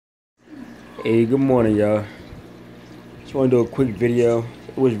Hey, good morning, y'all. Just want to do a quick video.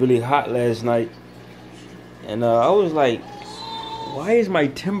 It was really hot last night, and I was like, why is my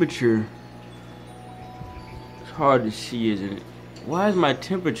temperature, it's hard to see, isn't it? Why is my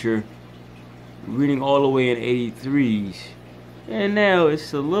temperature reading all the way in 83s? And now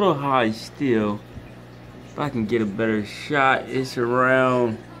it's a little high still. If I can get a better shot, it's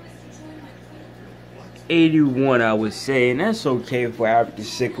around 81, I would say, and that's okay for African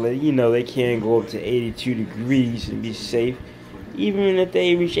cichlid. You know, they can't go up to 82 degrees and be safe. Even if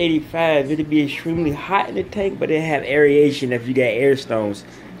they reach 85, it'd be extremely hot in the tank, but it have aeration if you got air stones.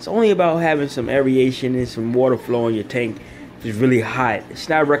 It's only about having some aeration and some water flow in your tank if it's really hot. It's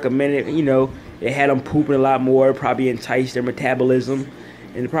not recommended. You know, they had them pooping a lot more, probably entice their metabolism,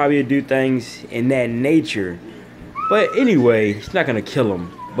 and probably do things in that nature. But anyway, it's not gonna kill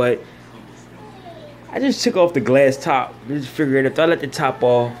them. But I just took off the glass top. Just figured if I let the top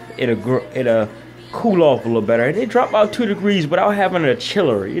off, it'll cool off a little better. It dropped about 2 degrees without having a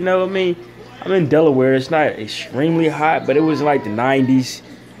chiller. You know what I mean? I'm in Delaware. It's not extremely hot, but it was like the 90s.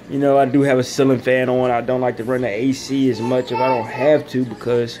 You know, I do have a ceiling fan on. I don't like to run the AC as much if I don't have to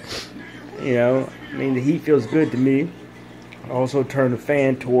because, you know, I mean, the heat feels good to me. I also turn the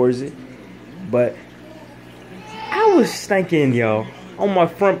fan towards it. But I was thinking, y'all, on my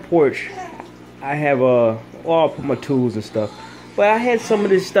front porch, I have well, I'll put my tools and stuff, but I had some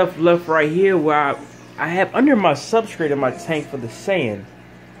of this stuff left right here where I have under my substrate in my tank for the sand.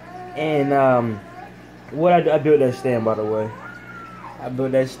 And what I built that stand, by the way. I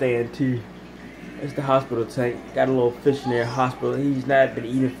built that stand too. It's the hospital tank. Got a little fish in there. Hospital. He's not been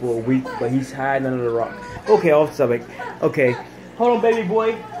eating for a week, but he's hiding under the rock. Okay, off subject. Okay, hold on, baby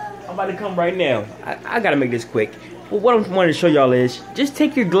boy. I'm about to come right now. I gotta make this quick. Well, what I wanted to show y'all is just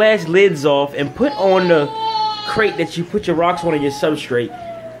take your glass lids off and put on the crate that you put your rocks on in your substrate,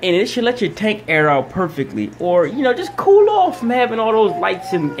 and it should let your tank air out perfectly. Or, you know, just cool off from having all those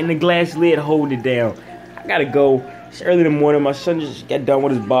lights and the glass lid holding it down. I gotta go. It's early in the morning. My son just got done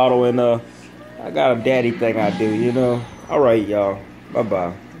with his bottle, and I got a daddy thing I do, you know. All right, y'all.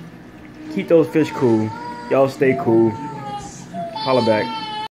 Bye-bye. Keep those fish cool. Y'all stay cool. Holla back.